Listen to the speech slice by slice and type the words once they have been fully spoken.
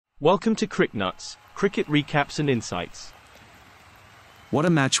Welcome to CricNuts, cricket recaps and insights. What a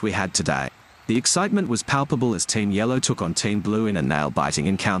match we had today. The excitement was palpable as Team Yellow took on Team Blue in a nail-biting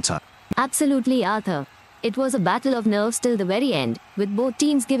encounter. Absolutely, Arthur. It was a battle of nerves till the very end, with both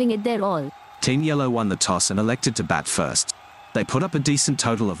teams giving it their all. Team Yellow won the toss and elected to bat first. They put up a decent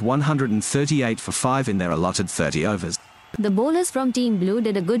total of 138 for 5 in their allotted 30 overs. The bowlers from Team Blue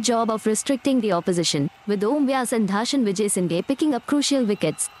did a good job of restricting the opposition, with Om Vyas and Dharshan Vijay picking up crucial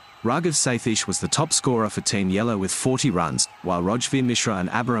wickets. Raghav Sathish was the top scorer for Team Yellow with 40 runs, while Rajveer Mishra and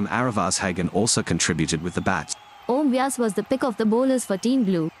Abaram Aravashagen also contributed with the bat. Om Vyas was the pick of the bowlers for Team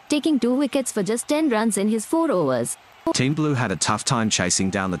Blue, taking 2 wickets for just 10 runs in his 4 overs. Team Blue had a tough time chasing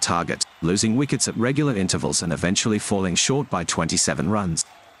down the target, losing wickets at regular intervals and eventually falling short by 27 runs.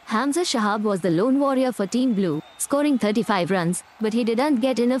 Hamza Shahab was the lone warrior for Team Blue, scoring 35 runs, but he didn't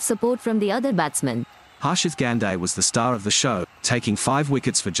get enough support from the other batsmen. Harshit Gandhi was the star of the show, taking 5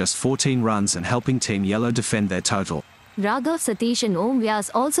 wickets for just 14 runs and helping Team Yellow defend their total. Raghav Satish and Om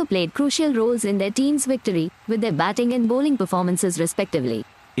Vyas also played crucial roles in their team's victory, with their batting and bowling performances respectively.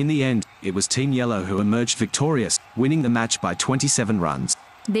 In the end, it was Team Yellow who emerged victorious, winning the match by 27 runs.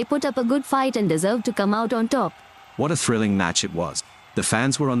 They put up a good fight and deserved to come out on top. What a thrilling match it was. The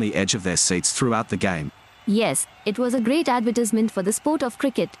fans were on the edge of their seats throughout the game. Yes, it was a great advertisement for the sport of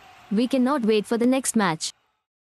cricket. We cannot wait for the next match.